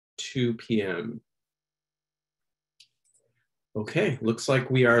2 p.m. Okay, looks like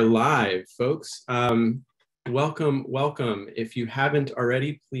we are live, folks. Welcome, welcome. If you haven't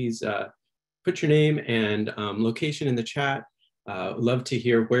already, please put your name and location in the chat. Love to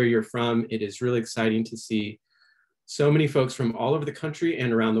hear where you're from. It is really exciting to see so many folks from all over the country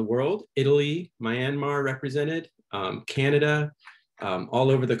and around the world. Italy, Myanmar represented, Canada,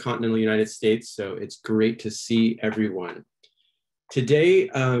 all over the continental United States. So it's great to see everyone. Today,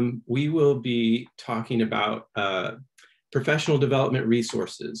 we will be talking about professional development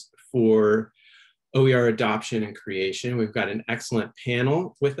resources for OER adoption and creation. We've got an excellent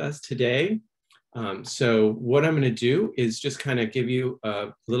panel with us today. So what I'm going to do is just kind of give you a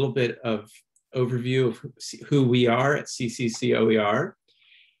little bit of overview of who we are at CCC OER,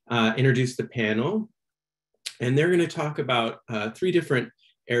 introduce the panel, and they're going to talk about 3 different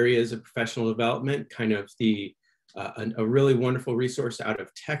areas of professional development, kind of a really wonderful resource out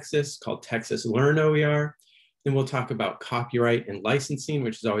of Texas called Texas Learn OER. Then we'll talk about copyright and licensing,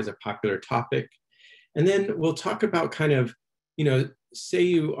 which is always a popular topic. And then we'll talk about kind of, say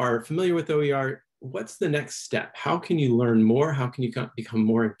you are familiar with OER, what's the next step? How can you learn more? How can you become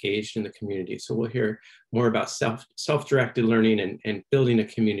more engaged in the community? So we'll hear more about self-directed learning and building a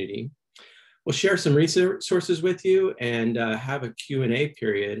community. We'll share some resources with you and have a Q&A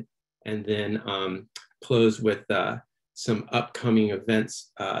period, and then close with some upcoming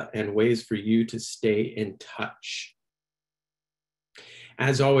events and ways for you to stay in touch.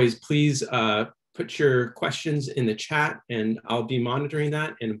 As always, please put your questions in the chat, and I'll be monitoring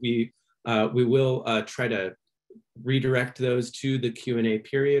that, and we will try to redirect those to the Q&A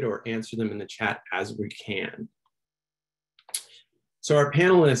period or answer them in the chat as we can. So our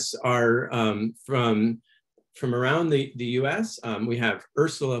panelists are from around the US. We have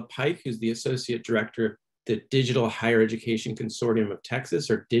Ursula Pike, who's the Associate Director of the Digital Higher Education Consortium of Texas,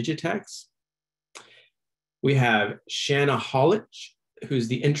 or Digitex. We have Shanna Hollich, who's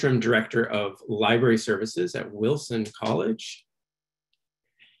the Interim Director of Library Services at Wilson College.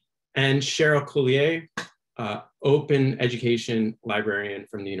 And Cheryl Coulier, Open Education Librarian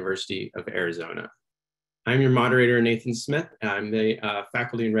from the University of Arizona. I'm your moderator, Nathan Smith. I'm the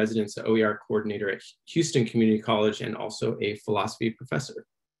Faculty in Residence OER Coordinator at Houston Community College and also a philosophy professor.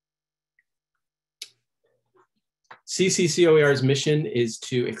 CCC OER's mission is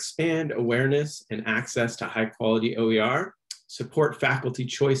to expand awareness and access to high-quality OER, support faculty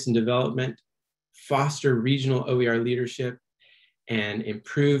choice and development, foster regional OER leadership, and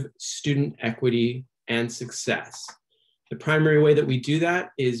improve student equity and success. The primary way that we do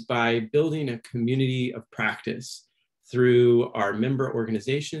that is by building a community of practice through our member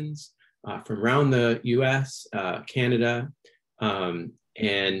organizations from around the US, Canada, and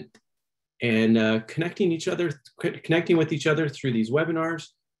connecting with each other through these webinars,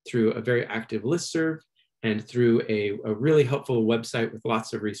 through a very active listserv, and through a really helpful website with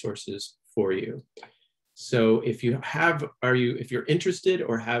lots of resources for you. So if you're interested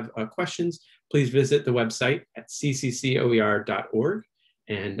or have questions, please visit the website at cccoer.org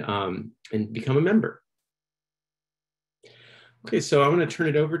and become a member. Okay, so I'm going to turn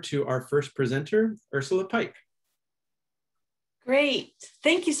it over to our first presenter, Ursula Pike. Great.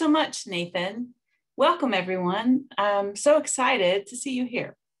 Thank you so much, Nathan. Welcome, everyone. I'm so excited to see you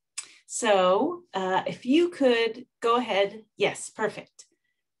here. So if you could go ahead. Yes, perfect.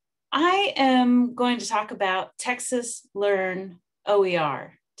 I am going to talk about Texas Learn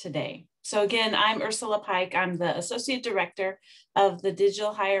OER today. So again, I'm Ursula Pike. I'm the Associate Director of the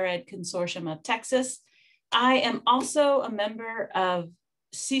Digital Higher Ed Consortium of Texas. I am also a member of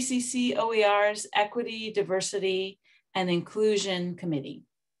CCC OER's Equity, Diversity, and Inclusion Committee.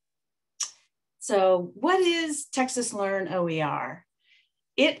 So what is Texas Learn OER?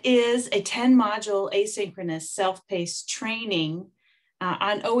 It is a 10-module asynchronous self-paced training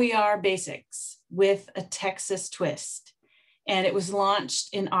on OER basics with a Texas twist. And it was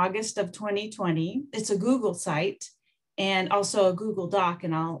launched in August of 2020. It's a Google site and also a Google Doc,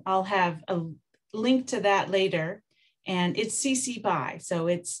 and I'll have a link to that later. And it's CC BY, so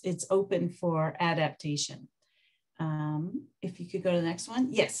it's open for adaptation. If you could go to the next one.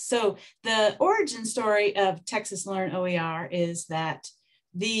 Yes, so the origin story of Texas Learn OER is that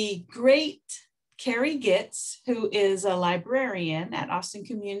the great Carrie Gitz, who is a librarian at Austin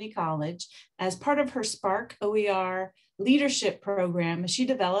Community College, as part of her Spark OER leadership program, she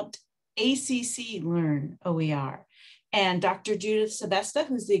developed ACC Learn OER. And Dr. Judith Sebesta,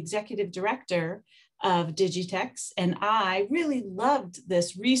 who's the executive director of Digitex, and I really loved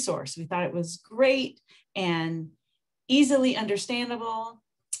this resource. We thought it was great and easily understandable.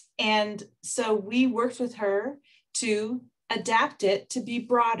 And so we worked with her to adapt it to be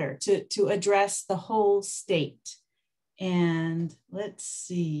broader, to address the whole state. And let's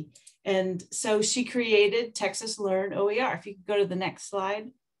see. And so she created Texas Learn OER. If you could go to the next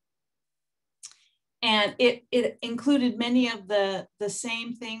slide. And it included many of the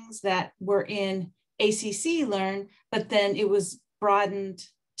same things that were in ACC Learn, but then it was broadened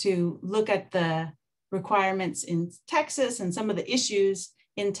to look at the requirements in Texas and some of the issues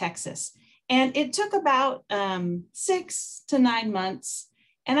in Texas. And it took about 6 to 9 months.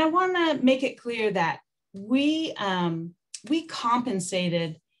 And I want to make it clear that we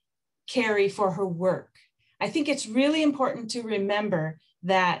compensated Carrie for her work. I think it's really important to remember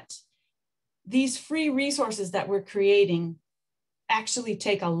that these free resources that we're creating actually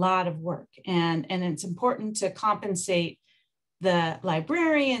take a lot of work, and it's important to compensate the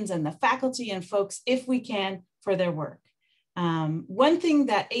librarians and the faculty and folks, if we can, for their work. One thing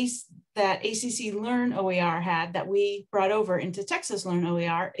that ACC Learn OER had that we brought over into Texas Learn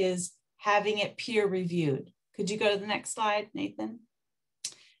OER is having it peer reviewed. Could you go to the next slide, Nathan?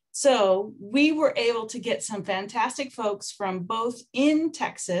 So we were able to get some fantastic folks from both in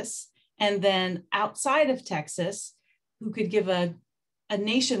Texas and then outside of Texas who could give a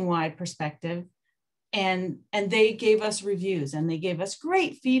nationwide perspective. And they gave us reviews and they gave us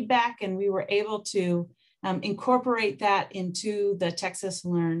great feedback, and we were able to incorporate that into the Texas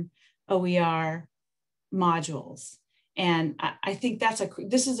Learn OER modules. And I think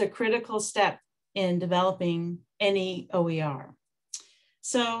this is a critical step in developing any OER.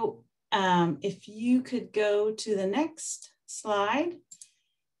 So if you could go to the next slide.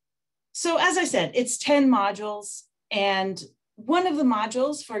 So as I said, it's 10 modules, and one of the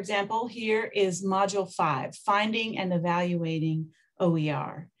modules, for example, here is module 5, Finding and Evaluating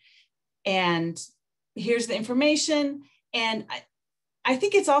OER. And here's the information. And I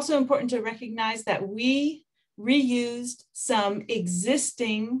think it's also important to recognize that we reused some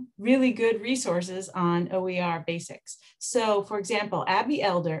existing really good resources on OER basics. So for example, Abby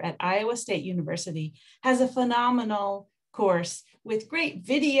Elder at Iowa State University has a phenomenal course with great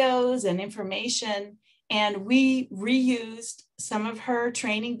videos and information. And we reused some of her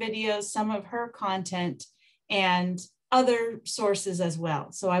training videos, some of her content, and other sources as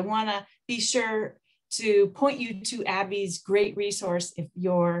well. So I want to be sure to point you to Abby's great resource if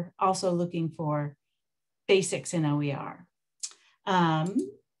you're also looking for basics in OER.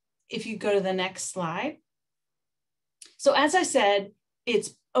 If you go to the next slide. So as I said,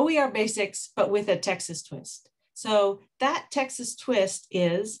 it's OER basics, but with a Texas twist. So that Texas twist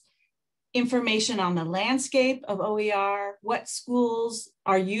is information on the landscape of OER, what schools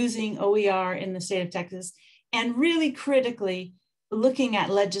are using OER in the state of Texas, and really critically looking at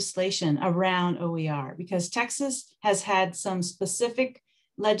legislation around OER, because Texas has had some specific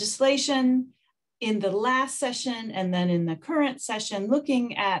legislation in the last session and then in the current session,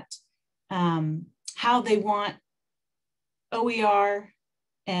 looking at how they want OER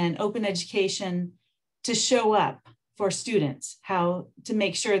and open education to show up for students, how to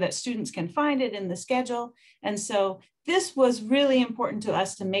make sure that students can find it in the schedule. And so this was really important to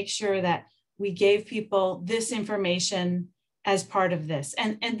us to make sure that we gave people this information as part of this.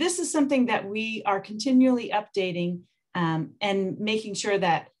 And this is something that we are continually updating and making sure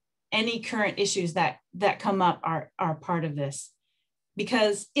that any current issues that come up are part of this.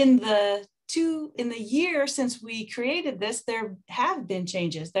 Because in the year since we created this, there have been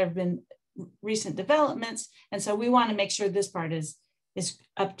changes. There have been recent developments. And so we want to make sure this part is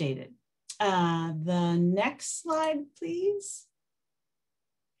updated. The next slide, please.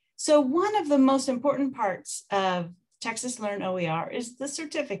 So one of the most important parts of Texas Learn OER is the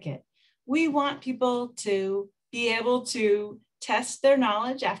certificate. We want people to be able to test their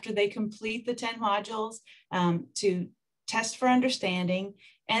knowledge after they complete the 10 modules, to test for understanding,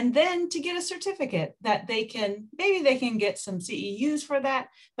 and then to get a certificate that maybe they can get some CEUs for that,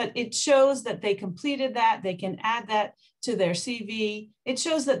 but it shows that they completed that. They can add that to their CV. It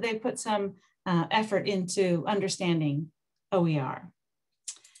shows that they put some effort into understanding OER.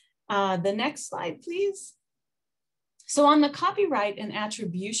 The next slide, please. So on the copyright and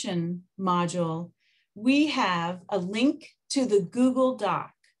attribution module, we have a link to the Google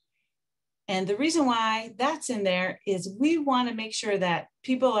Doc. And the reason why that's in there is we want to make sure that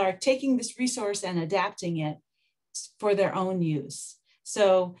people are taking this resource and adapting it for their own use.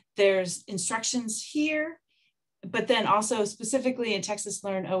 So there's instructions here, but then also specifically in Texas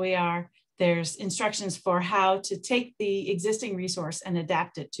Learn OER, there's instructions for how to take the existing resource and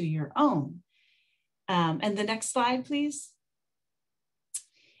adapt it to your own. And the next slide, please.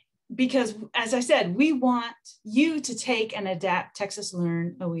 Because as I said, we want you to take and adapt Texas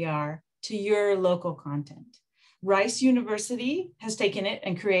Learn OER to your local content. Rice University has taken it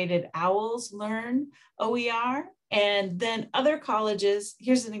and created Owls Learn OER. And then other colleges,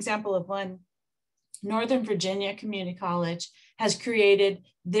 here's an example of one, Northern Virginia Community College has created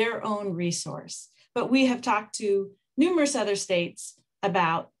their own resource. But we have talked to numerous other states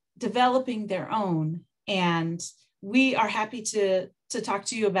about developing their own. And we are happy to talk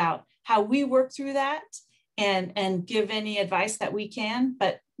to you about how we work through that and give any advice that we can.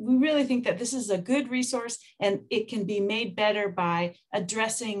 But we really think that this is a good resource and it can be made better by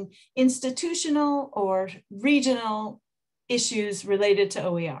addressing institutional or regional issues related to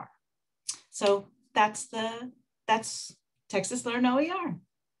OER. So that's Texas Learn OER.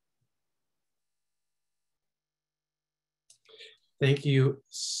 Thank you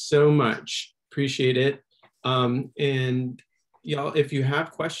so much. Appreciate it. And y'all, if you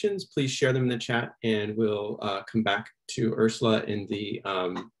have questions, please share them in the chat and we'll come back to Ursula in the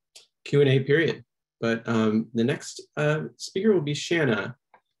Q&A period. But the next speaker will be Shanna.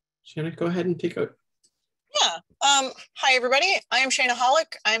 Shanna, go ahead and take out. Yeah. Hi, everybody. I am Shana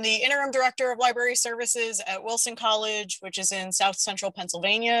Hollick. I'm the Interim Director of Library Services at Wilson College, which is in South Central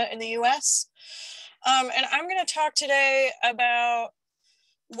Pennsylvania in the US. And I'm going to talk today about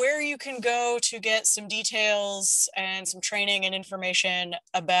where you can go to get some details and some training and information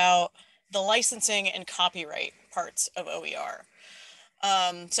about the licensing and copyright parts of OER.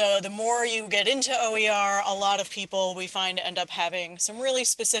 So the more you get into OER, a lot of people we find end up having some really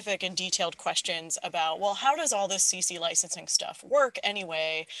specific and detailed questions about, well, how does all this CC licensing stuff work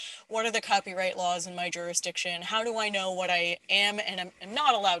anyway? What are the copyright laws in my jurisdiction? How do I know what I am and am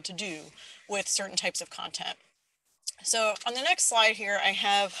not allowed to do with certain types of content? So on the next slide here, I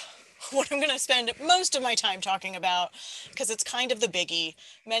have what I'm going to spend most of my time talking about because it's kind of the biggie.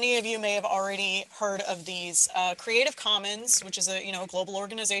 Many of you may have already heard of these. Creative Commons, which is a global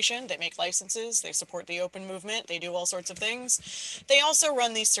organization. They make licenses. They support the open movement. They do all sorts of things. They also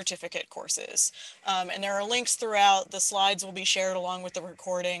run these certificate courses. And there are links throughout. The slides will be shared along with the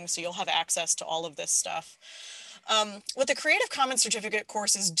recording, so you'll have access to all of this stuff. What the Creative Commons certificate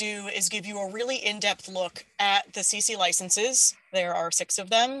courses do is give you a really in-depth look at the CC licenses. There are 6 of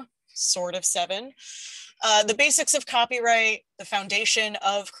them, sort of 7. The basics of copyright, the foundation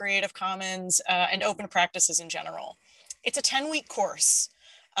of Creative Commons, and open practices in general. It's a 10-week course.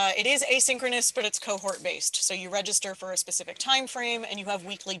 It is asynchronous, but it's cohort-based. So you register for a specific time frame and you have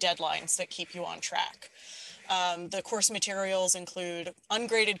weekly deadlines that keep you on track. The course materials include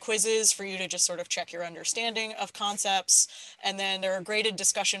ungraded quizzes for you to just sort of check your understanding of concepts. And then there are graded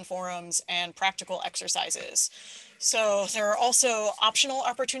discussion forums and practical exercises. So there are also optional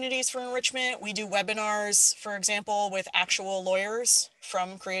opportunities for enrichment. We do webinars, for example, with actual lawyers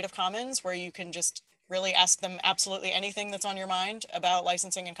from Creative Commons, where you can just really ask them absolutely anything that's on your mind about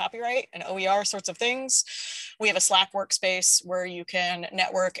licensing and copyright and OER sorts of things. We have a Slack workspace where you can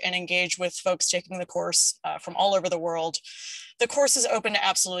network and engage with folks taking the course from all over the world. The course is open to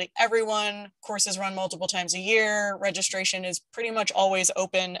absolutely everyone. Courses run multiple times a year. Registration is pretty much always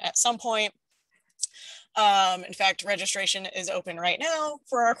open at some point. In fact, registration is open right now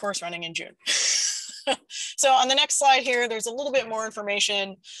for our course running in June. So on the next slide here, there's a little bit more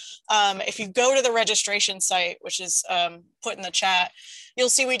information. If you go to the registration site, which is put in the chat, you'll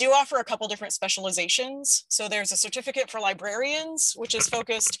see we do offer a couple different specializations. So there's a certificate for librarians, which is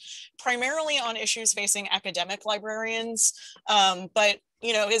focused primarily on issues facing academic librarians, but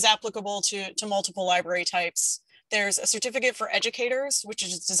is applicable to multiple library types. There's a certificate for educators, which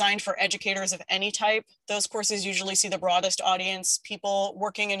is designed for educators of any type. Those courses usually see the broadest audience, people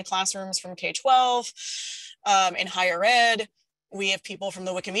working in classrooms from K-12, in higher ed. We have people from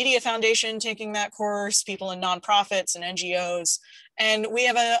the Wikimedia Foundation taking that course, people in nonprofits and NGOs. And we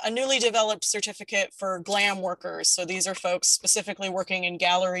have a newly developed certificate for GLAM workers. So these are folks specifically working in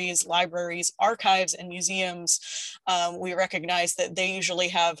galleries, libraries, archives, and museums. We recognize that they usually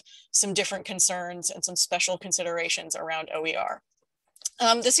have some different concerns and some special considerations around OER.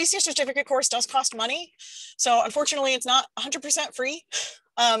 The CC certificate course does cost money. So unfortunately, it's not 100% free.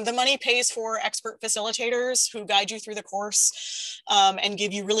 The money pays for expert facilitators who guide you through the course and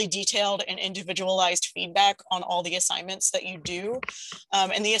give you really detailed and individualized feedback on all the assignments that you do.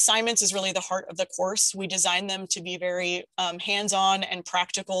 And the assignments is really the heart of the course. We design them to be very hands-on and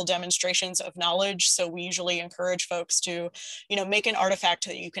practical demonstrations of knowledge. So we usually encourage folks to, make an artifact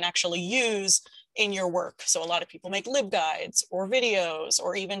that you can actually use in your work. So a lot of people make LibGuides or videos,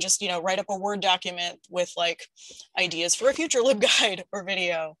 or even just, write up a Word document with like ideas for a future LibGuide or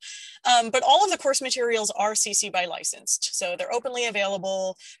video. But all of the course materials are CC BY licensed. So they're openly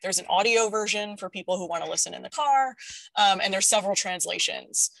available. There's an audio version for people who want to listen in the car. And there's several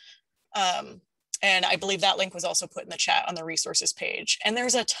translations. And I believe that link was also put in the chat on the resources page. And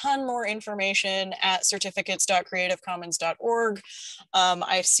there's a ton more information at certificates.creativecommons.org.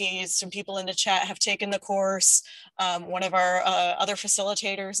 I see some people in the chat have taken the course. One of our other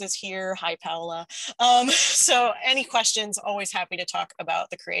facilitators is here. Hi, Paola. So any questions, always happy to talk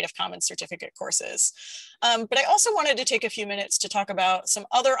about the Creative Commons certificate courses. But I also wanted to take a few minutes to talk about some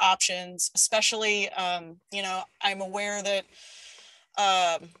other options, especially, you know, I'm aware that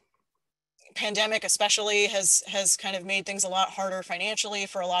pandemic especially has kind of made things a lot harder financially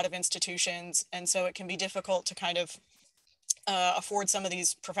for a lot of institutions. And so it can be difficult to kind of afford some of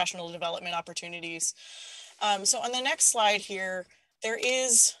these professional development opportunities. So on the next slide here, there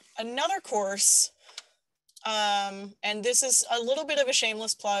is another course. And this is a little bit of a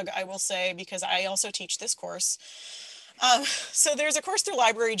shameless plug, I will say, because I also teach this course. So there's a course through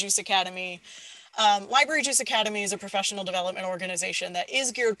Library Juice Academy. Library Juice Academy is a professional development organization that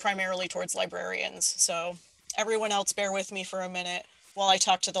is geared primarily towards librarians. So everyone else, bear with me for a minute while I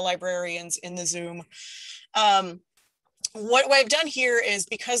talk to the librarians in the Zoom. What I've done here is,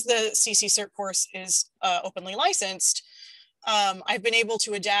 because the CC Cert course is openly licensed, I've been able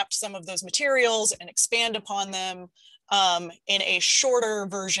to adapt some of those materials and expand upon them in a shorter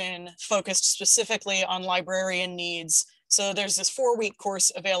version focused specifically on librarian needs. So there's this 4-week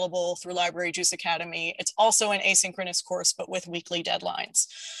course available through Library Juice Academy. It's also an asynchronous course, but with weekly deadlines.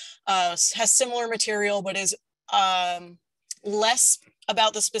 Has similar material, but is less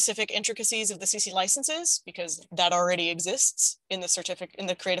about the specific intricacies of the CC licenses, because that already exists in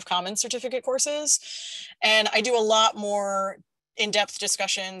the Creative Commons certificate courses. And I do a lot more in-depth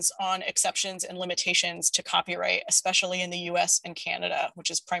discussions on exceptions and limitations to copyright, especially in the US and Canada, which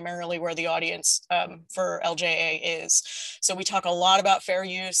is primarily where the audience for LJA is. So we talk a lot about fair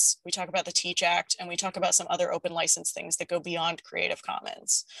use, we talk about the Teach Act, and we talk about some other open license things that go beyond Creative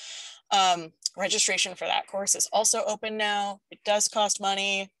Commons. Registration for that course is also open now. It does cost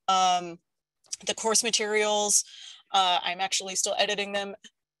money. The course materials, I'm actually still editing them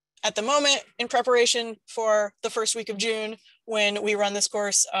at the moment in preparation for the first week of June when we run this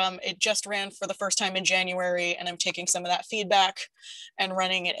course. It just ran for the first time in January, and I'm taking some of that feedback and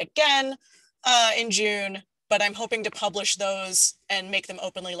running it again in June, but I'm hoping to publish those and make them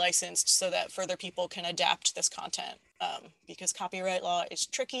openly licensed so that further people can adapt this content, because copyright law is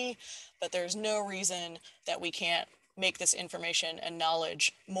tricky, but there's no reason that we can't make this information and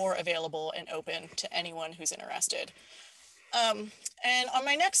knowledge more available and open to anyone who's interested. And on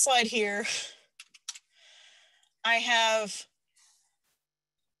my next slide here, I have,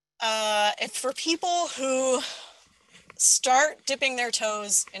 it's for people who start dipping their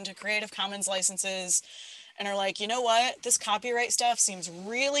toes into Creative Commons licenses and are like, you know what, this copyright stuff seems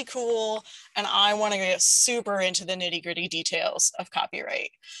really cool, and I want to get super into the nitty-gritty details of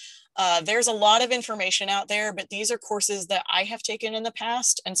copyright. There's a lot of information out there, but these are courses that I have taken in the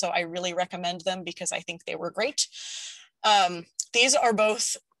past, and so I really recommend them because I think they were great. These are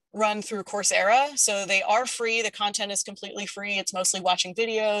both run through Coursera, so they are free. The content is completely free. It's mostly watching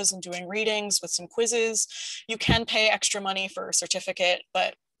videos and doing readings with some quizzes. You can pay extra money for a certificate,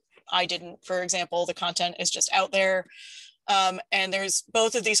 but I didn't. For example, the content is just out there. And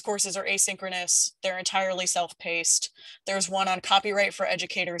both of these courses are asynchronous. They're entirely self-paced. There's one on copyright for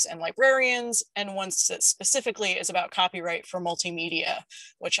educators and librarians, and one that specifically is about copyright for multimedia,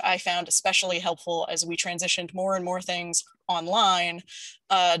 which I found especially helpful as we transitioned more and more things online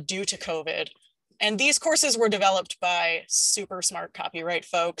due to COVID. And these courses were developed by super smart copyright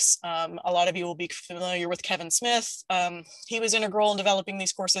folks. A lot of you will be familiar with Kevin Smith. He was integral in developing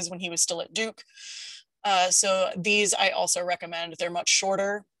these courses when he was still at Duke. So these I also recommend. They're much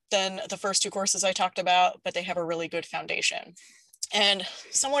shorter than the first 2 courses I talked about, but they have a really good foundation. And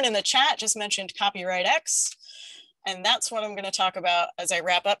someone in the chat just mentioned Copyright X, and that's what I'm going to talk about as I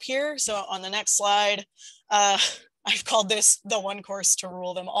wrap up here. So on the next slide, I've called this the one course to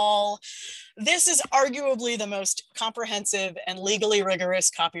rule them all. This is arguably the most comprehensive and legally rigorous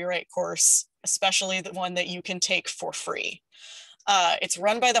copyright course, especially the one that you can take for free. It's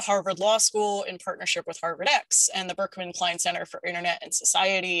run by the Harvard Law School in partnership with Harvard X and the Berkman Klein Center for Internet and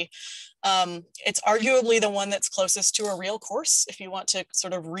Society. It's arguably the one that's closest to a real course if you want to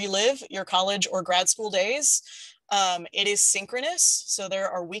sort of relive your college or grad school days. It is synchronous, so there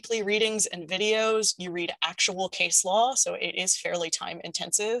are weekly readings and videos. You read actual case law, so it is fairly time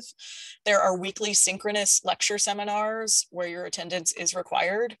intensive. There are weekly synchronous lecture seminars where your attendance is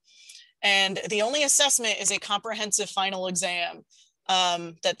required. And the only assessment is a comprehensive final exam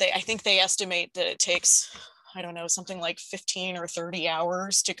that I think they estimate that it takes, I don't know, something like 15 or 30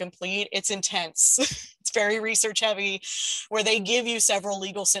 hours to complete. It's intense. It's very research heavy, where they give you several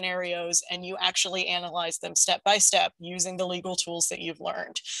legal scenarios and you actually analyze them step by step using the legal tools that you've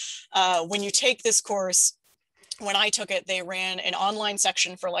learned. When you take this course, when I took it, they ran an online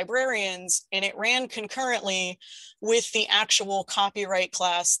section for librarians, and it ran concurrently with the actual copyright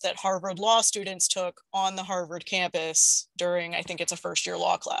class that Harvard law students took on the Harvard campus during, I think it's a first-year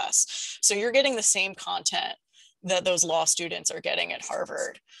law class. So you're getting the same content that those law students are getting at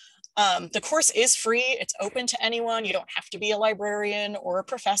Harvard. The course is free. It's open to anyone. You don't have to be a librarian or a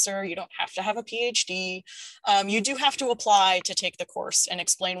professor. You don't have to have a PhD. You do have to apply to take the course and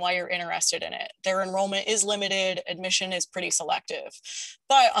explain why you're interested in it. Their enrollment is limited. Admission is pretty selective.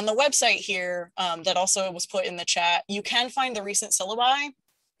 But on the website here, that also was put in the chat, you can find the recent syllabi.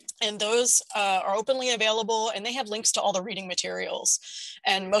 And those are openly available, and they have links to all the reading materials.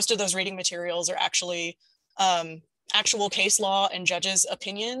 And most of those reading materials are actually actual case law and judges'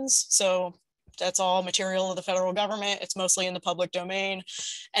 opinions. So that's all material of the federal government. It's mostly in the public domain.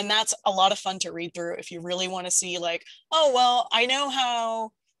 And that's a lot of fun to read through if you really want to see like, oh, well, I know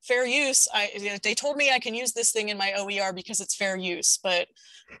how fair use, they told me I can use this thing in my OER because it's fair use, but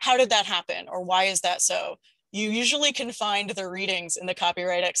how did that happen? Or why is that so? You usually can find the readings in the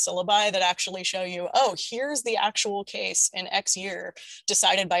Copyright X syllabi that actually show you, oh, here's the actual case in X year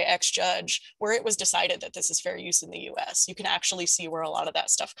decided by X judge where it was decided that this is fair use in the US. You can actually see where a lot of that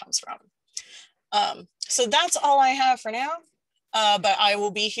stuff comes from. So that's all I have for now, but I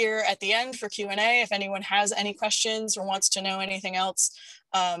will be here at the end for Q&A. If anyone has any questions or wants to know anything else,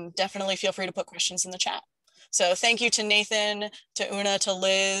 definitely feel free to put questions in the chat. So thank you to Nathan, to Una, to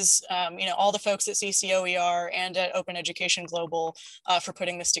Liz, all the folks at CCOER and at Open Education Global for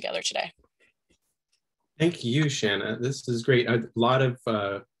putting this together today. Thank you, Shanna. This is great. A lot of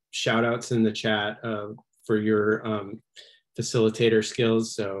shout outs in the chat for your facilitator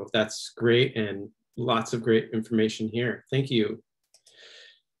skills. So that's great, and lots of great information here. Thank you.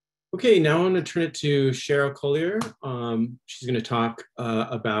 Okay, now I'm going to turn it to Cheryl Collier. She's going to talk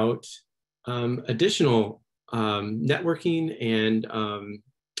about additional networking and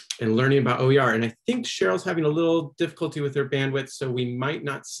learning about OER. And I think Cheryl's having a little difficulty with her bandwidth, so we might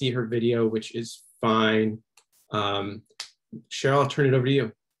not see her video, which is fine. Cheryl, I'll turn it over to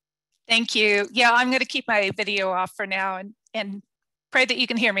you. Thank you. Yeah, I'm going to keep my video off for now and pray that you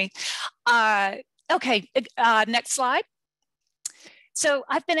can hear me. Okay, next slide. So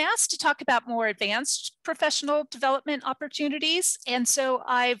I've been asked to talk about more advanced professional development opportunities. And so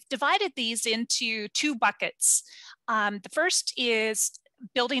I've divided these into two buckets. The first is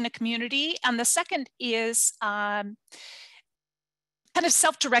building a community, and the second is kind of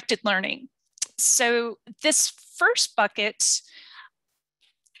self-directed learning. So this first bucket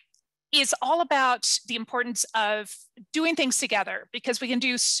is all about the importance of doing things together, because we can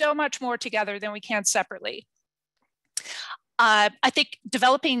do so much more together than we can separately. I think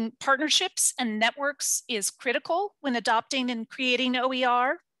developing partnerships and networks is critical when adopting and creating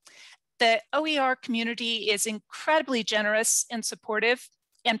OER. The OER community is incredibly generous and supportive,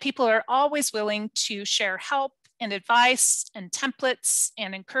 and people are always willing to share help and advice and templates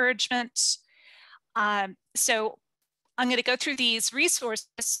and encouragement. So I'm going to go through these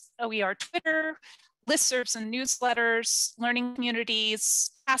resources: OER Twitter, listservs and newsletters, learning communities,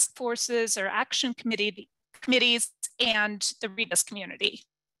 task forces or action committees, and the Rebus community.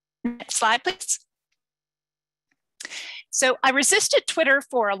 Next slide, please. So I resisted Twitter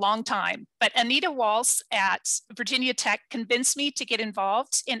for a long time, but Anita Walsh at Virginia Tech convinced me to get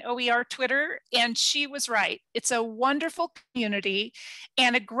involved in OER Twitter, and she was right. It's a wonderful community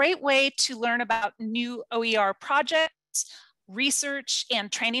and a great way to learn about new OER projects, research,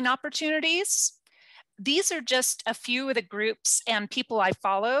 and training opportunities. These are just a few of the groups and people I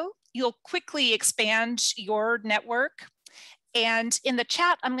follow. You'll quickly expand your network. And in the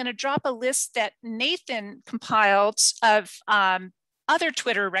chat, I'm going to drop a list that Nathan compiled of other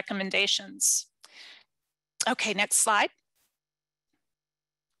Twitter recommendations. Okay, next slide.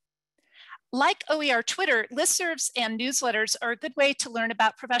 Like OER Twitter, listservs and newsletters are a good way to learn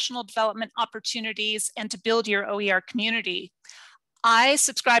about professional development opportunities and to build your OER community. I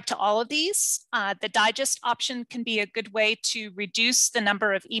subscribe to all of these. The digest option can be a good way to reduce the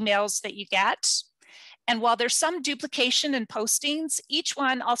number of emails that you get. And while there's some duplication in postings, each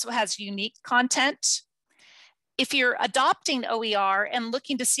one also has unique content. If you're adopting OER and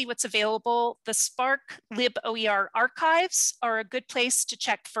looking to see what's available, the Spark LibOER archives are a good place to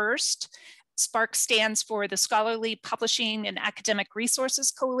check first. Spark stands for the Scholarly Publishing and Academic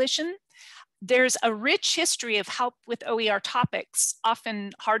Resources Coalition. There's a rich history of help with OER topics,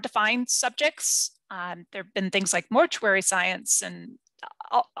 often hard to find subjects. There have been things like mortuary science and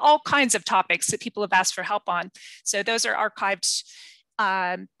all kinds of topics that people have asked for help on. So those are archived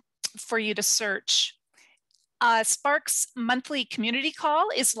for you to search. Spark's monthly community call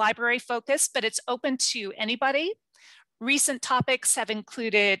is library focused, but it's open to anybody. Recent topics have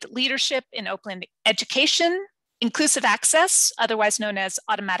included leadership in open education, inclusive access, otherwise known as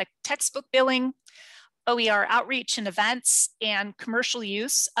automatic textbook billing, OER outreach and events, and commercial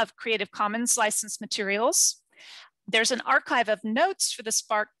use of Creative Commons licensed materials. There's an archive of notes for the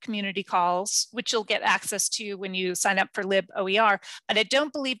Spark community calls, which you'll get access to when you sign up for LibOER, but I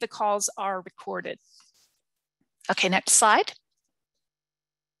don't believe the calls are recorded. Okay, next slide.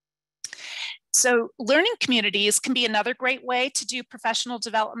 So learning communities can be another great way to do professional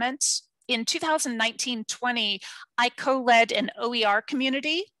development. In 2019-20, I co-led an OER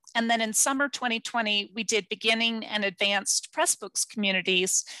community. And then in summer 2020, we did beginning and advanced Pressbooks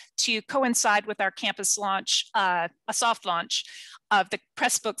communities to coincide with our campus launch, a soft launch of the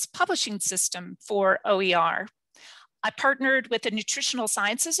Pressbooks publishing system for OER. I partnered with a nutritional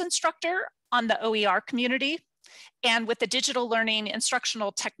sciences instructor on the OER community and with the digital learning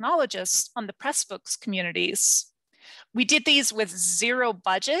instructional technologists on the Pressbooks communities. We did these with zero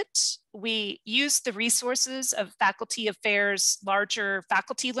budget. We used the resources of Faculty Affairs' larger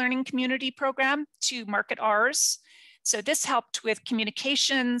faculty learning community program to market ours. So this helped with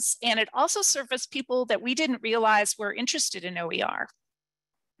communications, and it also surfaced people that we didn't realize were interested in OER.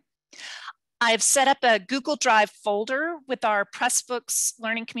 I've set up a Google Drive folder with our Pressbooks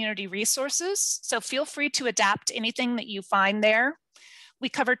learning community resources, so feel free to adapt anything that you find there. We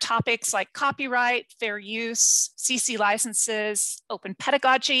cover topics like copyright, fair use, CC licenses, open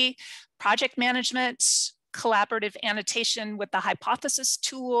pedagogy, project management, collaborative annotation with the hypothesis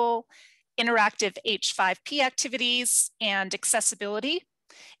tool, interactive H5P activities, and accessibility.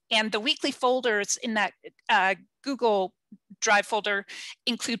 And the weekly folders in that Google Drive folder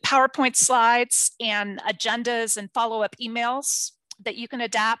include PowerPoint slides and agendas and follow-up emails that you can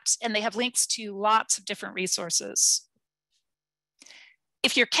adapt, and they have links to lots of different resources.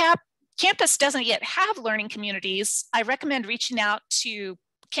 If your campus doesn't yet have learning communities, I recommend reaching out to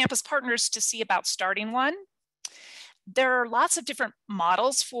campus partners to see about starting one. There are lots of different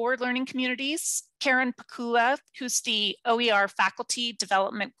models for learning communities. Karen Pakula, who's the OER Faculty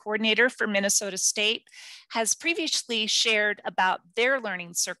Development Coordinator for Minnesota State, has previously shared about their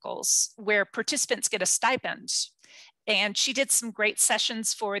learning circles where participants get a stipend. And she did some great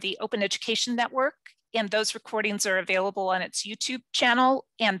sessions for the Open Education Network, and those recordings are available on its YouTube channel,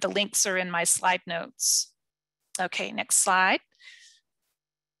 and the links are in my slide notes. Okay, next slide.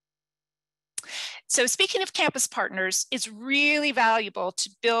 So speaking of campus partners, it's really valuable to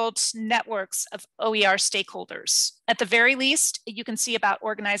build networks of OER stakeholders. At the very least, you can see about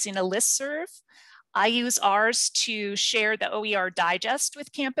organizing a listserv. I use ours to share the OER digest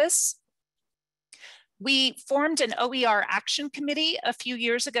with campus. We formed an OER action committee a few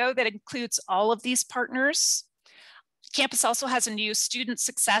years ago that includes all of these partners. Campus also has a new student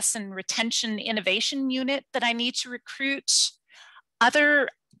success and retention innovation unit that I need to recruit. Other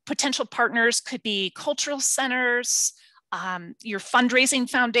potential partners could be cultural centers, your fundraising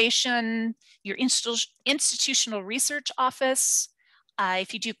foundation, your institutional research office.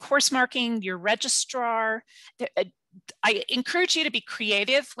 If you do course marking, your registrar. I encourage you to be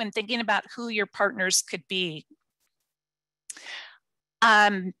creative when thinking about who your partners could be.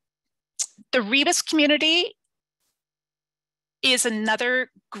 The Rebus community is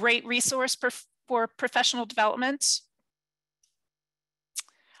another great resource for professional development.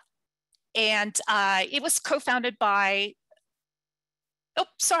 And it was co-founded by, oh,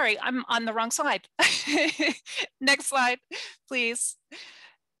 sorry, I'm on the wrong slide. Next slide, please.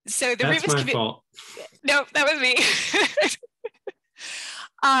 So the That's my fault. No, that was me.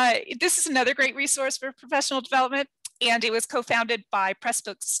 This is another great resource for professional development, and it was co-founded by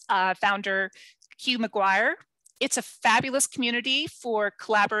Pressbooks founder Hugh McGuire. It's a fabulous community for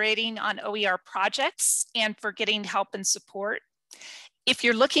collaborating on OER projects and for getting help and support. If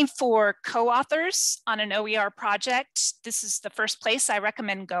you're looking for co-authors on an OER project, this is the first place I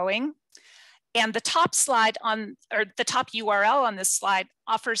recommend going. And the top slide on, or the top URL on this slide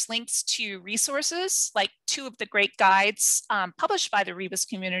offers links to resources, like two of the great guides published by the Rebus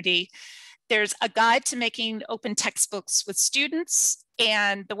community. There's a guide to making open textbooks with students,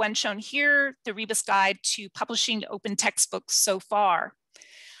 and the one shown here, the Rebus guide to publishing open textbooks so far.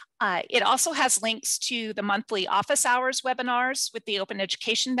 It also has links to the monthly office hours webinars with the Open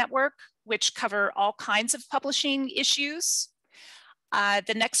Education Network, which cover all kinds of publishing issues.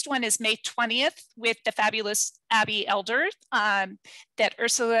 The next one is May 20th with the fabulous Abby Elder that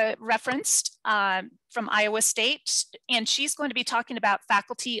Ursula referenced from Iowa State. And she's going to be talking about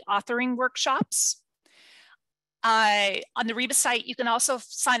faculty authoring workshops. On the Rebus site, you can also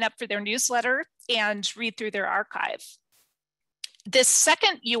sign up for their newsletter and read through their archive. This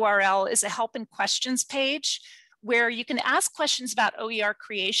second URL is a help and questions page where you can ask questions about OER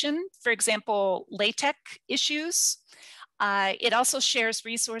creation, for example, LaTeX issues. It also shares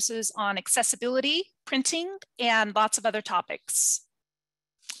resources on accessibility, printing, and lots of other topics.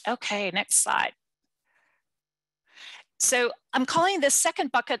 Okay, next slide. So I'm calling this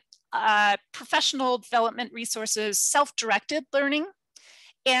second bucket professional development resources, self-directed learning.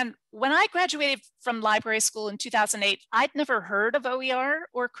 And when I graduated from library school in 2008, I'd never heard of OER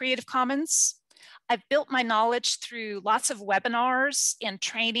or Creative Commons. I've built my knowledge through lots of webinars and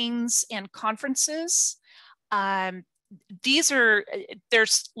trainings and conferences.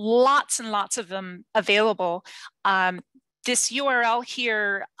 There's lots and lots of them available. This URL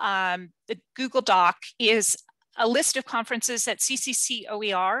here, the Google Doc, is a list of conferences that CCC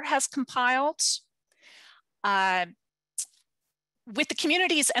OER has compiled. With the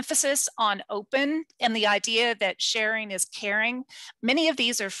community's emphasis on open and the idea that sharing is caring, many of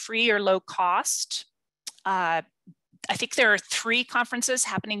these are free or low cost. I think there are 3 conferences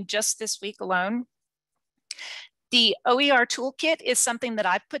happening just this week alone. The OER Toolkit is something that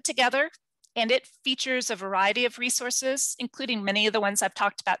I've put together, and it features a variety of resources, including many of the ones I've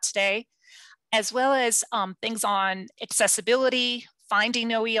talked about today, as well as things on accessibility,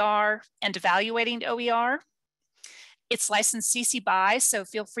 finding OER, and evaluating OER. It's licensed CC BY, so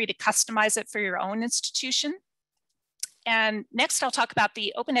feel free to customize it for your own institution. And next, I'll talk about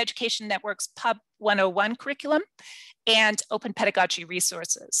the Open Education Network's Pub 101 curriculum and open pedagogy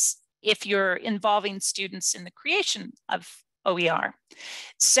resources if you're involving students in the creation of OER.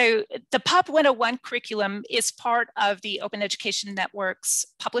 So the Pub 101 curriculum is part of the Open Education Network's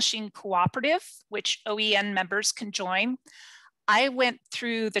publishing cooperative, which OEN members can join. I went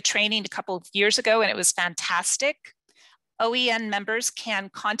through the training a couple of years ago and it was fantastic. OEN members can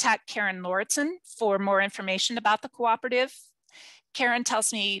contact Karen Lauritsen for more information about the cooperative. Karen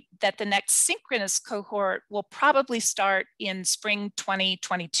tells me that the next synchronous cohort will probably start in spring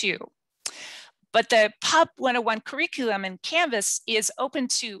 2022. But the Pub 101 curriculum in Canvas is open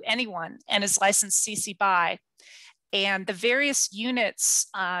to anyone and is licensed CC BY. And the various units,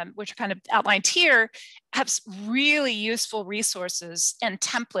 which are kind of outlined here, have really useful resources and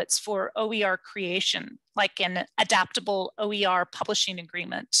templates for OER creation, like an adaptable OER publishing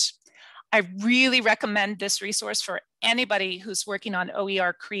agreement. I really recommend this resource for anybody who's working on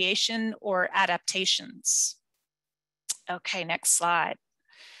OER creation or adaptations. Okay, next slide.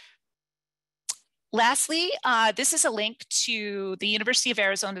 Lastly, this is a link to the University of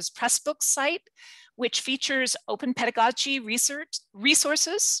Arizona's Pressbooks site, which features open pedagogy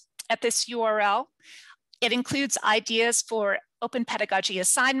resources at this URL. It includes ideas for open pedagogy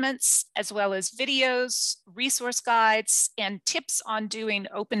assignments, as well as videos, resource guides, and tips on doing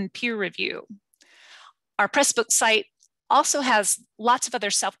open peer review. Our Pressbooks site also has lots of other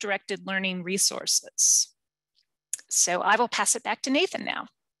self-directed learning resources. So I will pass it back to Nathan now.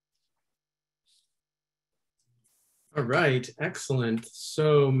 All right, excellent.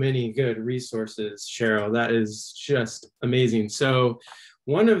 So many good resources, Cheryl. That is just amazing. So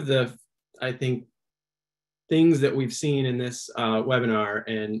one of the, I think, things that we've seen in this webinar,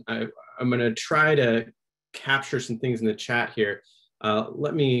 and I'm gonna try to capture some things in the chat here.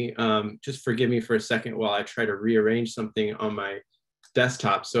 Let me, just forgive me for a second while I try to rearrange something on my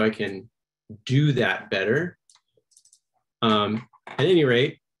desktop so I can do that better. At any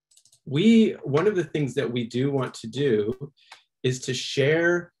rate, one of the things that we do want to do is to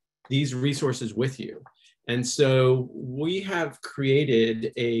share these resources with you. And so we have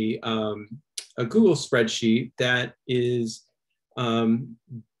created a Google spreadsheet that is the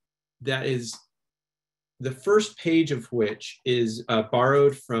first page of which is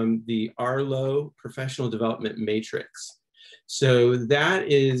borrowed from the Arlo Professional Development Matrix. So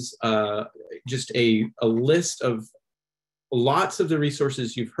that is just a list of lots of the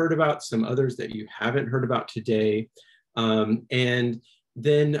resources you've heard about, some others that you haven't heard about today, and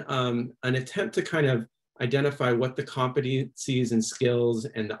then an attempt to kind of identify what the competencies and skills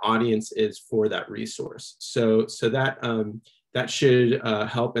and the audience is for that resource. So that should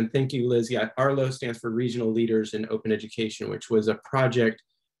help. And thank you, Liz. Yeah, Arlo stands for Regional Leaders in Open Education, which was a project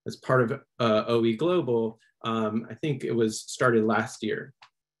as part of OE Global. I think it was started last year,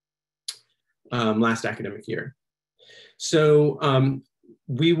 last academic year. So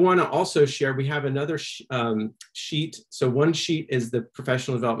we want to also share, we have another sheet. So one sheet is the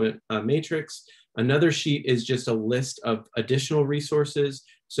professional development matrix. Another sheet is just a list of additional resources.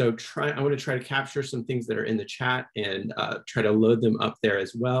 So I want to try to capture some things that are in the chat and try to load them up there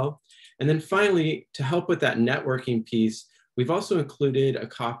as well. And then finally, to help with that networking piece, we've also included a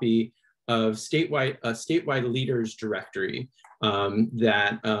copy of statewide leaders directory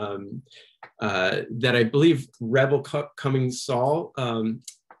that I believe Rebel Cummings Saul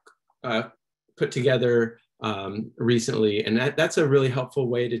put together recently. And that's a really helpful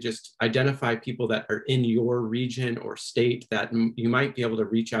way to just identify people that are in your region or state that you might be able to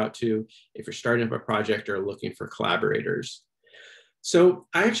reach out to if you're starting up a project or looking for collaborators. So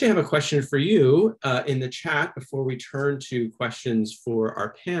I actually have a question for you in the chat before we turn to questions for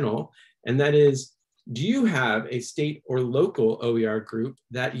our panel. And that is, do you have a state or local OER group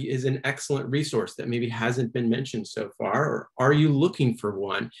that is an excellent resource that maybe hasn't been mentioned so far? Or are you looking for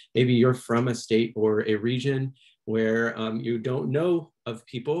one? Maybe you're from a state or a region where you don't know of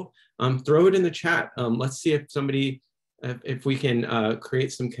people. Throw it in the chat. Let's see if we can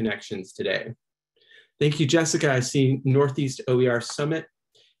create some connections today. Thank you, Jessica. I see Northeast OER Summit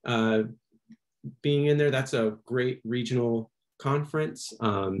being in there. That's a great regional conference.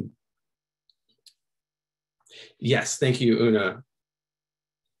 Yes, thank you, Una.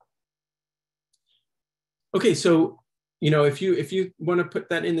 Okay, so if you want to put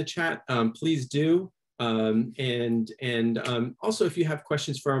that in the chat, please do. Also, if you have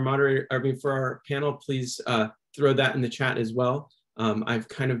questions for our moderator, for our panel, please throw that in the chat as well. I've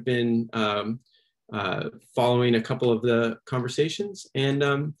kind of been following a couple of the conversations,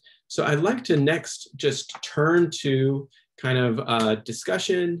 and so I'd like to next just turn to kind of a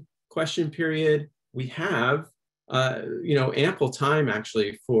discussion question period. We have ample time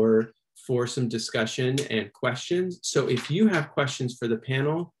actually for some discussion and questions. So if you have questions for the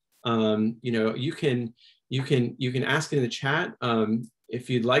panel, you can ask it in the chat. If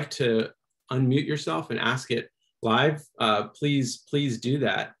you'd like to unmute yourself and ask it live, please do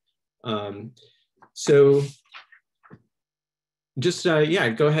that. So just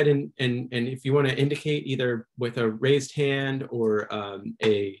go ahead and if you want to indicate either with a raised hand or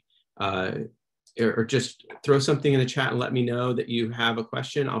or just throw something in the chat and let me know that you have a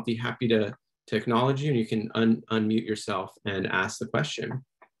question, I'll be happy to acknowledge you, and you can unmute yourself and ask the question.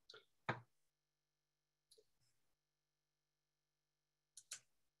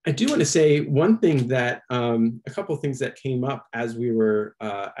 I do want to say one thing that a couple of things that came up as we were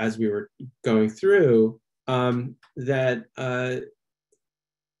going through that I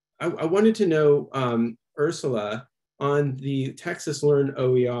wanted to know, Ursula, on the Texas Learn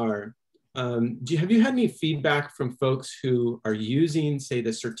OER. Have you had any feedback from folks who are using, say,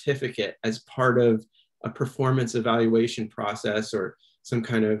 the certificate as part of a performance evaluation process or some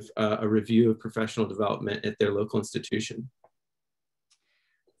kind of a review of professional development at their local institution?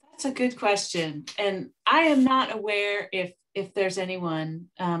 That's a good question. And I am not aware if there's anyone.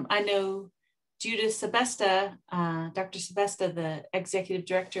 I know Judith Sebesta, Dr. Sebesta, the executive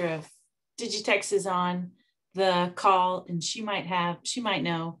director of Digitex, is on the call, and she might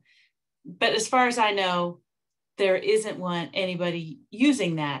know. But as far as I know, there isn't anybody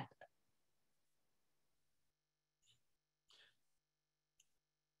using that.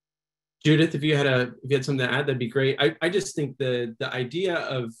 Judith, if you had something to add, that'd be great. I just think the idea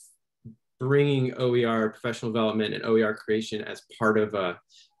of bringing OER, professional development, and OER creation as part of a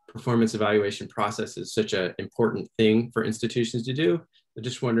performance evaluation process is such an important thing for institutions to do. I'm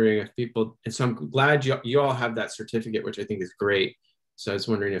just wondering if people, and so I'm glad you all have that certificate, which I think is great. So I was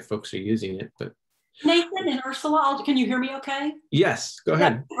wondering if folks are using it, but. Nathan and Ursula, can you hear me okay? Yes, go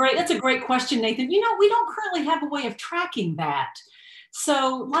ahead. Great, that's a great question, Nathan. We don't currently have a way of tracking that.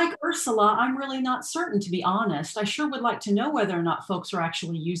 So like Ursula, I'm really not certain, to be honest. I sure would like to know whether or not folks are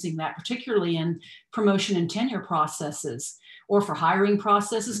actually using that, particularly in promotion and tenure processes or for hiring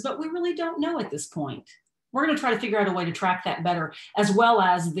processes, but we really don't know at this point. We're going to try to figure out a way to track that better, as well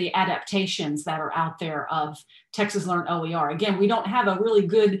as the adaptations that are out there of Texas Learn OER. Again, we don't have a really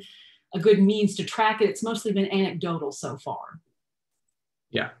good means to track it. It's mostly been anecdotal so far.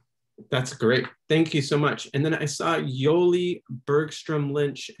 Yeah, that's great. Thank you so much. And then I saw Yoli Bergstrom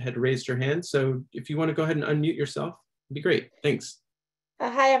Lynch had raised her hand. So if you want to go ahead and unmute yourself, it'd be great. Thanks.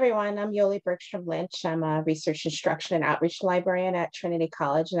 Hi, everyone. I'm Yoli Bergstrom Lynch. I'm a research instruction and outreach librarian at Trinity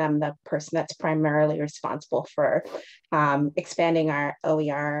College, and I'm the person that's primarily responsible for expanding our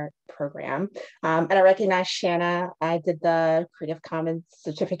OER program. And I recognize Shanna. I did the Creative Commons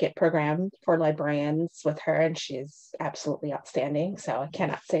certificate program for librarians with her, and she's absolutely outstanding. So I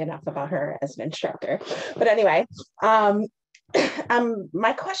cannot say enough about her as an instructor. But anyway,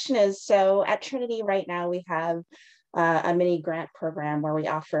 My question is, so at Trinity right now, we have a mini grant program where we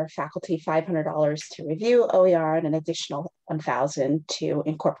offer faculty $500 to review OER and an additional $1,000 to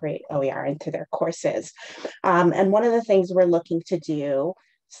incorporate OER into their courses. And one of the things we're looking to do,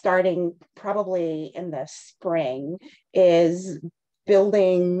 starting probably in the spring, is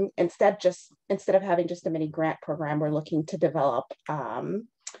building, instead of having just a mini grant program, we're looking to develop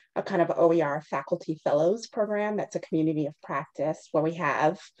a kind of OER faculty fellows program that's a community of practice where we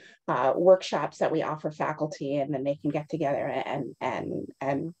have workshops that we offer faculty, and then they can get together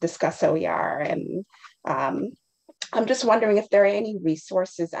and discuss OER. And I'm just wondering if there are any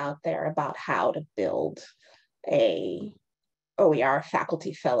resources out there about how to build a OER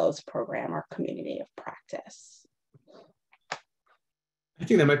faculty fellows program or community of practice. I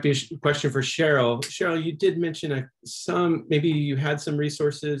think that might be a question for Cheryl. Cheryl, you did mention maybe you had some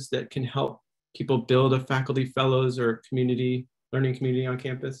resources that can help people build a faculty fellows or learning community on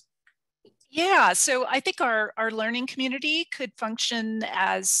campus. Yeah, so I think our learning community could function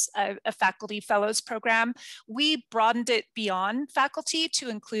as a faculty fellows program. We broadened it beyond faculty to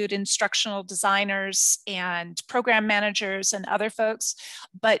include instructional designers and program managers and other folks.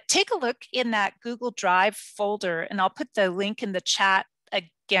 But take a look in that Google Drive folder, and I'll put the link in the chat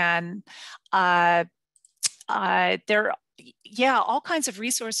again. There are, all kinds of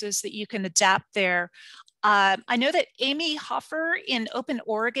resources that you can adapt there. I know that Amy Hoffer in Open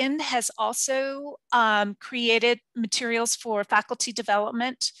Oregon has also created materials for faculty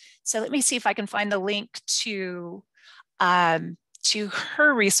development. So let me see if I can find the link to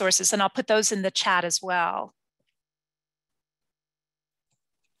her resources, and I'll put those in the chat as well.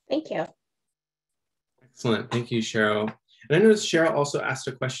 Thank you. Excellent. Thank you, Cheryl. And I noticed Cheryl also asked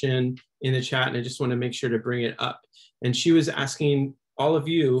a question in the chat, and I just want to make sure to bring it up. And she was asking all of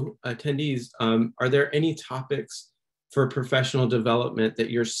you attendees, are there any topics for professional development that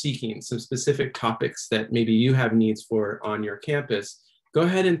you're seeking, some specific topics that maybe you have needs for on your campus? Go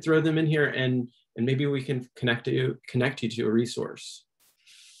ahead and throw them in here, and maybe we can connect you to a resource.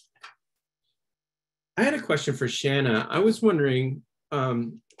 I had a question for Shanna. I was wondering,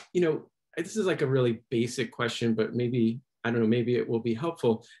 this is like a really basic question, but maybe, I don't know, maybe it will be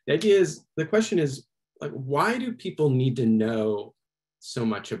helpful. The question is, like, why do people need to know so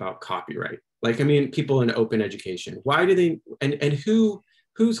much about copyright? Like, I mean, people in open education, why do they, and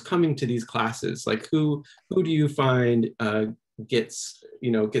who's coming to these classes? Like, who do you find gets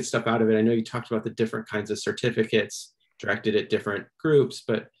stuff out of it? I know you talked about the different kinds of certificates directed at different groups,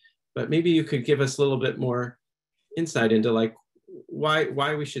 but maybe you could give us a little bit more insight into like why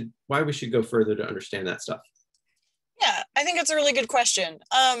we should go further to understand that stuff. Yeah, I think it's a really good question.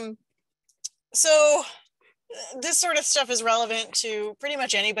 So this sort of stuff is relevant to pretty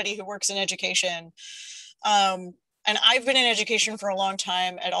much anybody who works in education. And I've been in education for a long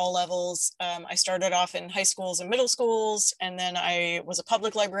time at all levels. I started off in high schools and middle schools, and then I was a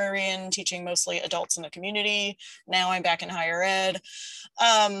public librarian teaching mostly adults in the community. Now I'm back in higher ed.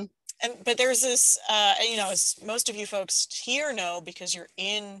 But there's this, as most of you folks here know, because you're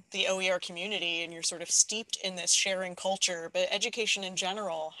in the OER community and you're sort of steeped in this sharing culture, but education in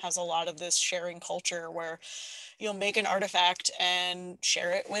general has a lot of this sharing culture where you'll make an artifact and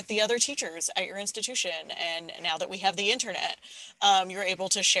share it with the other teachers at your institution. And now that we have the internet, you're able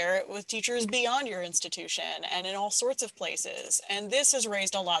to share it with teachers beyond your institution and in all sorts of places. And this has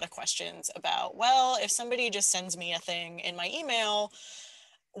raised a lot of questions about, well, if somebody just sends me a thing in my email,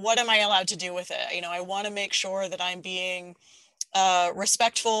 what am I allowed to do with it? I want to make sure that I'm being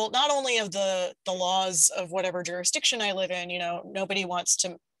respectful, not only of the laws of whatever jurisdiction I live in. Nobody wants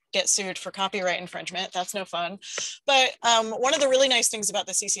to get sued for copyright infringement. That's no fun. But one of the really nice things about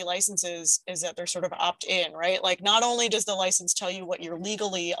the CC licenses is that they're sort of opt-in, right? Like, not only does the license tell you what you're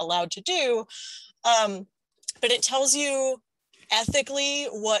legally allowed to do, but it tells you ethically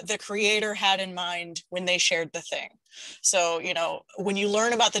what the creator had in mind when they shared the thing. So, when you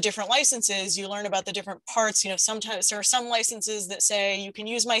learn about the different licenses, you learn about the different parts. Sometimes there are some licenses that say you can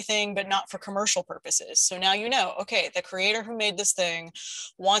use my thing, but not for commercial purposes. So now okay, the creator who made this thing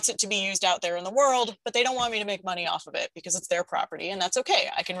wants it to be used out there in the world, but they don't want me to make money off of it because it's their property, and that's okay.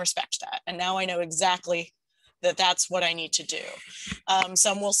 I can respect that. And now I know exactly that that's what I need to do.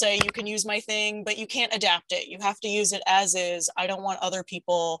 Some will say you can use my thing, but you can't adapt it. You have to use it as is. I don't want other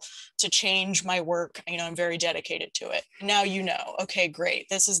people to change my work. I'm very dedicated to it. Now okay, great.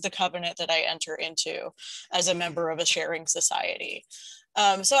 This is the covenant that I enter into as a member of a sharing society.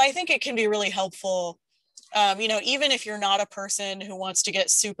 So I think it can be really helpful. Even if you're not a person who wants to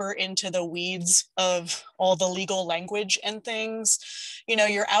get super into the weeds of all the legal language and things. You know,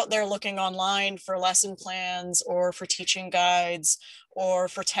 you're out there looking online for lesson plans or for teaching guides or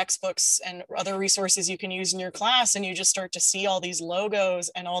for textbooks and other resources you can use in your class, and you just start to see all these logos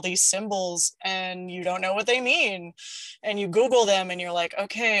and all these symbols and you don't know what they mean. And you Google them and you're like,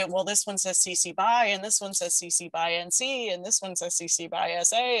 okay, well, this one says CC BY and this one says CC BY NC and this one says CC BY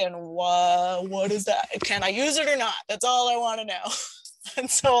SA, and what is that? Can I use it or not? That's all I want to know.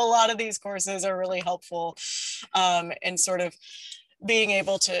 And so a lot of these courses are really helpful in sort of being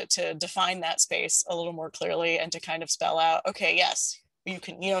able to define that space a little more clearly and to kind of spell out, okay, yes, you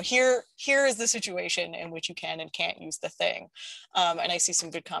can, you know, here is the situation in which you can and can't use the thing. And I see some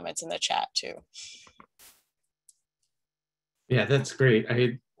good comments in the chat too. Yeah, that's great.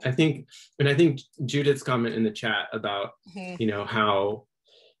 I think Judith's comment in the chat about, you know, how,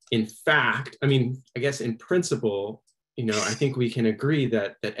 in fact, I mean, I guess in principle, you know, I think we can agree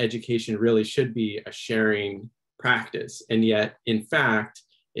that education really should be a sharing practice. And yet, in fact,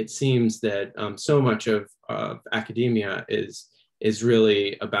 it seems that so much of academia is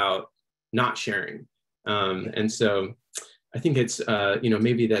really about not sharing. And so I think it's, you know,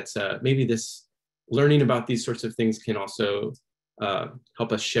 maybe this learning about these sorts of things can also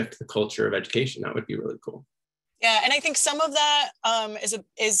help us shift the culture of education. That would be really cool. Yeah, and I think some of that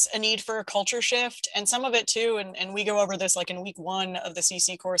is a need for a culture shift, and some of it too, and we go over this like in week 1 of the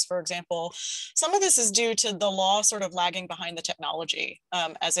CC course, for example, some of this is due to the law sort of lagging behind the technology,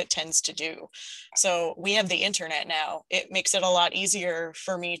 as it tends to do. So we have the internet now. It makes it a lot easier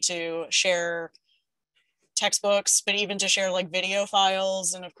for me to share textbooks, but even to share like video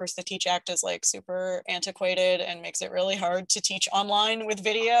files. And of course the Teach Act is like super antiquated and makes it really hard to teach online with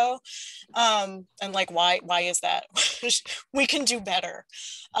video. And like, why is that? We can do better.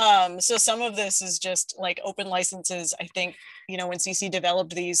 So some of this is just like open licenses. I think, you know, when CC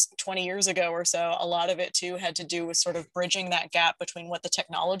developed these 20 years ago or so, a lot of it too had to do with sort of bridging that gap between what the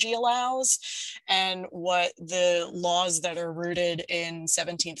technology allows and what the laws that are rooted in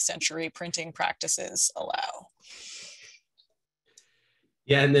 17th century printing practices allow.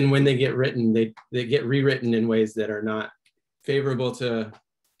 Yeah, and then when they get written, they get rewritten in ways that are not favorable to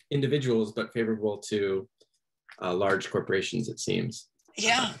individuals, but favorable to large corporations, it seems.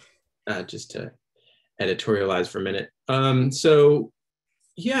 Yeah. Just to editorialize for a minute. So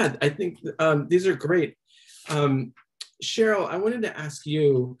yeah, I think these are great. Cheryl, I wanted to ask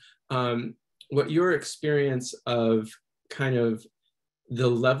you what your experience of kind of the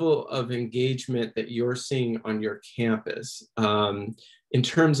level of engagement that you're seeing on your campus in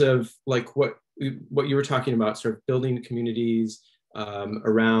terms of like what you were talking about, sort of building communities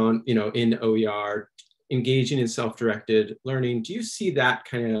around, you know, in OER, engaging in self-directed learning. Do you see that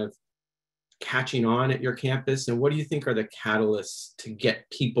kind of catching on at your campus? And what do you think are the catalysts to get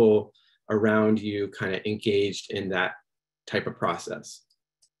people around you kind of engaged in that type of process?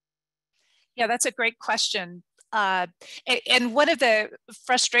 Yeah, that's a great question. And one of the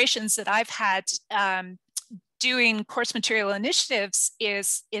frustrations that I've had doing course material initiatives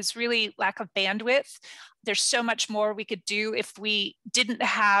is really lack of bandwidth. There's so much more we could do if we didn't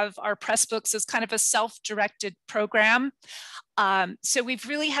have our press books as kind of a self-directed program. So we've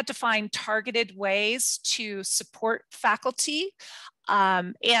really had to find targeted ways to support faculty.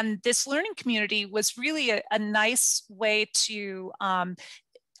 And this learning community was really a nice way to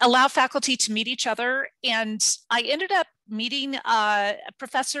allow faculty to meet each other. And I ended up meeting a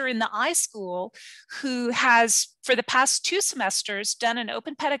professor in the iSchool who has, for the past 2 semesters, done an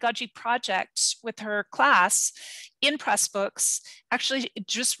open pedagogy project with her class in Pressbooks. Actually,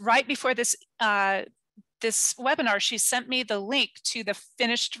 just right before this, this webinar, she sent me the link to the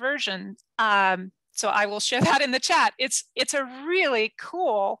finished version. So I will share that in the chat. It's a really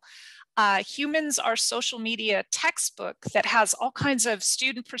cool Humans Are Social Media textbook that has all kinds of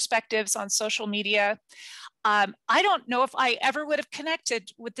student perspectives on social media. I don't know if I ever would have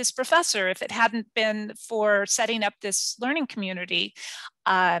connected with this professor if it hadn't been for setting up this learning community.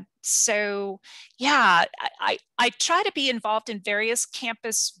 So yeah, I try to be involved in various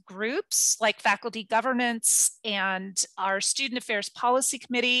campus groups like faculty governance and our student affairs policy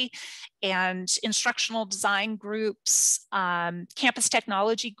committee and instructional design groups, campus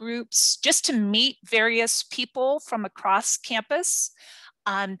technology groups, just to meet various people from across campus,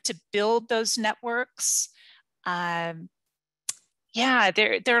 to build those networks. Yeah,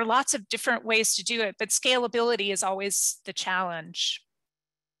 there are lots of different ways to do it, but scalability is always the challenge.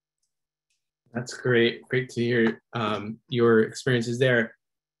 That's great. Great to hear your experiences there.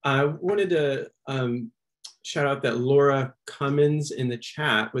 I wanted to shout out that Laura Cummins in the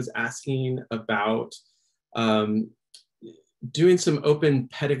chat was asking about doing some open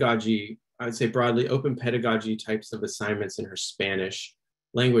pedagogy I would say broadly, open pedagogy types of assignments in her Spanish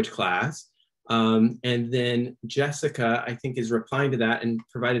language class. And then Jessica, I think, is replying to that and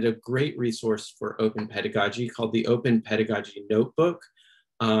provided a great resource for open pedagogy called the Open Pedagogy Notebook,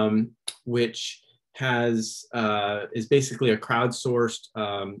 which is basically a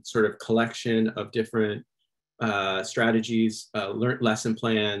crowdsourced sort of collection of different strategies, lesson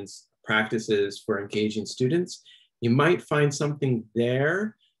plans, practices for engaging students. You might find something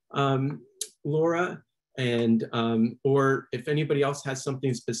there, Laura, and or if anybody else has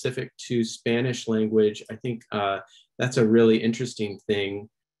something specific to Spanish language, I think that's a really interesting thing.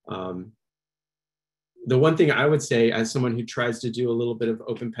 The one thing I would say, as someone who tries to do a little bit of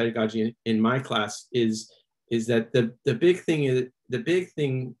open pedagogy in my class, is that the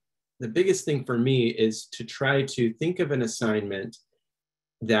biggest thing for me is to try to think of an assignment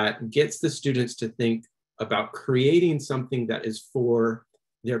that gets the students to think about creating something that is for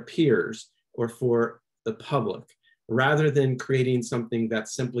their peers or for the public, rather than creating something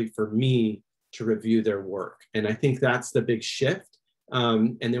that's simply for me to review their work. And I think that's the big shift.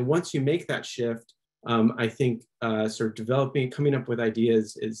 And then once you make that shift, I think sort of coming up with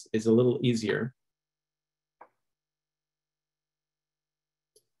ideas is a little easier.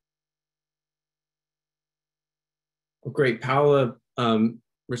 Well, great. Paola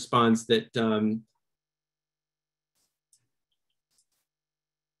responds that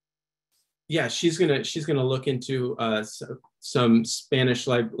yeah, she's gonna look into some Spanish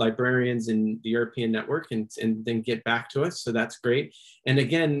librarians in the European network and then get back to us. So that's great. And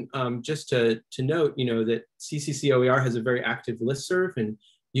again, just to note, that CCC OER has a very active listserv, and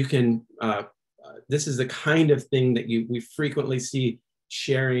you can. This is the kind of thing that we frequently see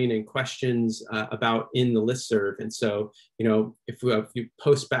sharing and questions about in the listserv. And so, if you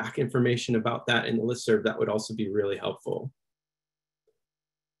post back information about that in the listserv, that would also be really helpful.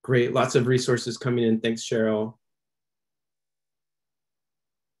 Great, lots of resources coming in. Thanks, Cheryl.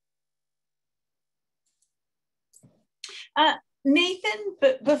 Nathan,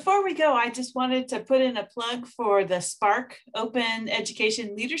 but before we go, I just wanted to put in a plug for the Spark Open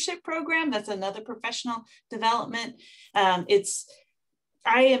Education Leadership Program. That's another professional development. I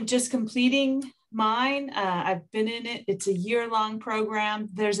am just completing mine. I've been in it. It's a year-long program.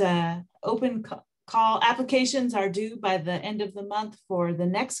 There's a open call. Applications are due by the end of the month for the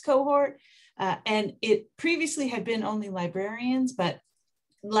next cohort. And it previously had been only librarians, but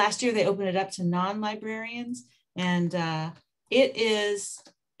last year they opened it up to non-librarians. And it is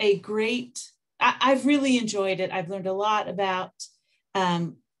a great, I've really enjoyed it. I've learned a lot about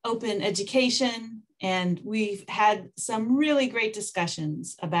open education, and we've had some really great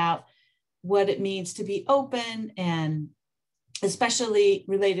discussions about what it means to be open, and especially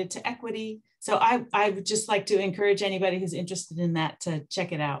related to equity. So I would just like to encourage anybody who's interested in that to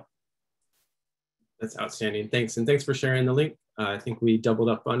check it out. That's outstanding. Thanks. And thanks for sharing the link. I think we doubled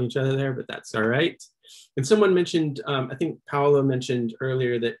up on each other there, but that's all right. And someone mentioned, I think Paola mentioned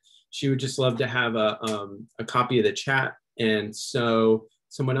earlier that she would just love to have a copy of the chat. And so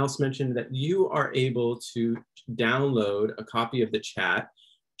someone else mentioned that you are able to download a copy of the chat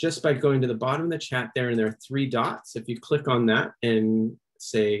just by going to the bottom of the chat there, and there are 3 dots. If you click on that and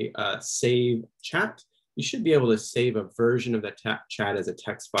say save chat, you should be able to save a version of the chat as a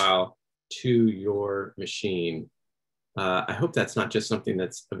text file to your machine. I hope that's not just something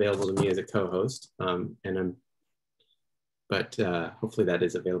that's available to me as a co-host, but hopefully that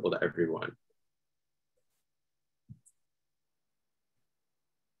is available to everyone.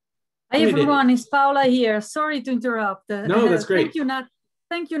 Hi everyone, it's Paula here. Sorry to interrupt. No, that's great.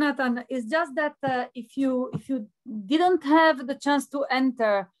 Thank you, Nathan. It's just that if you didn't have the chance to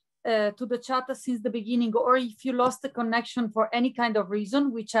enter to the chat since the beginning, or if you lost the connection for any kind of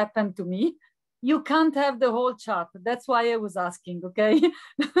reason, which happened to me, you can't have the whole chat. That's why I was asking, okay?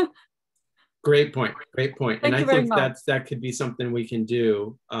 Great point, great point. Thank and you I think very much. that could be something we can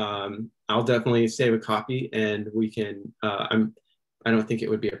do. I'll definitely save a copy, and we can, I don't think it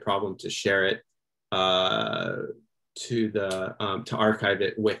would be a problem to share it to archive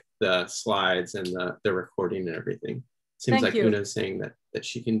it with the slides and the recording and everything. Seems like Una's saying that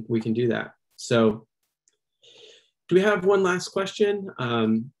we can do that. So do we have one last question?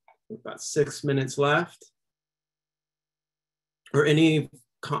 About 6 minutes left. Or any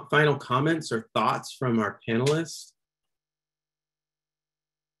final comments or thoughts from our panelists?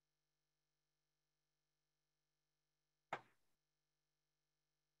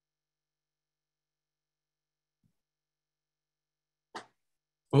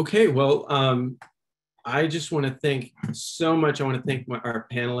 Okay, well, I just want to thank so much. I want to thank our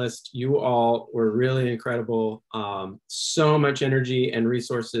panelists. You all were really incredible. So much energy and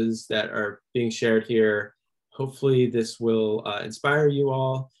resources that are being shared here. Hopefully this will inspire you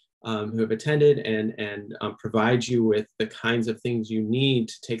all who have attended and provide you with the kinds of things you need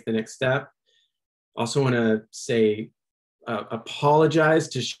to take the next step. Also want to say, apologize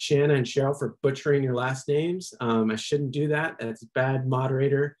to Shanna and Cheryl for butchering your last names. I shouldn't do that. That's bad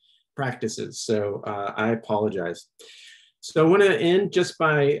moderator practices. So I apologize. So I want to end just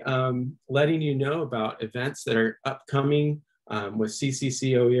by letting you know about events that are upcoming with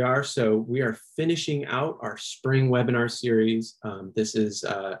CCC OER. So we are finishing out our spring webinar series. This is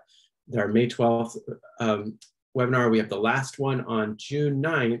our May 12th webinar. We have the last one on June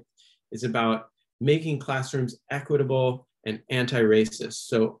 9th. Is about making classrooms equitable and anti-racist.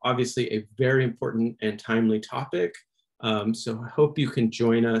 So obviously a very important and timely topic. So I hope you can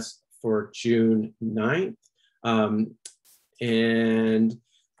join us for June 9th. And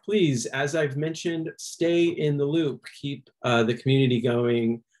please, as I've mentioned, stay in the loop, keep the community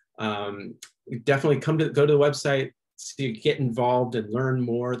going. Definitely go to the website, so get involved and learn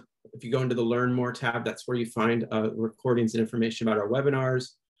more. If you go into the Learn More tab, that's where you find recordings and information about our webinars.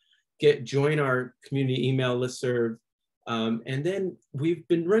 Join our community email listserv. And then we've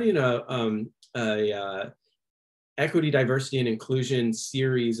been running a equity, diversity, and inclusion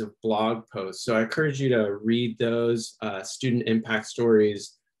series of blog posts. So I encourage you to read those student impact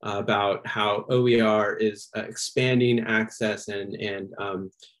stories about how OER is expanding access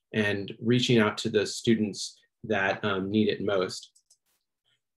and reaching out to the students that need it most.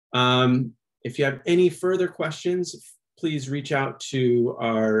 If you have any further questions, please reach out to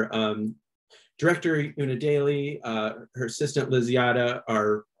our Director Una Daly, her assistant Liz Yada,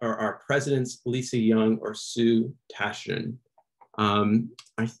 our presidents Lisa Young or Sue Tashin.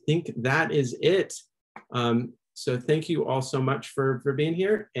 I think that is it. So thank you all so much for being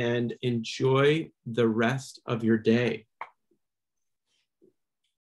here and enjoy the rest of your day.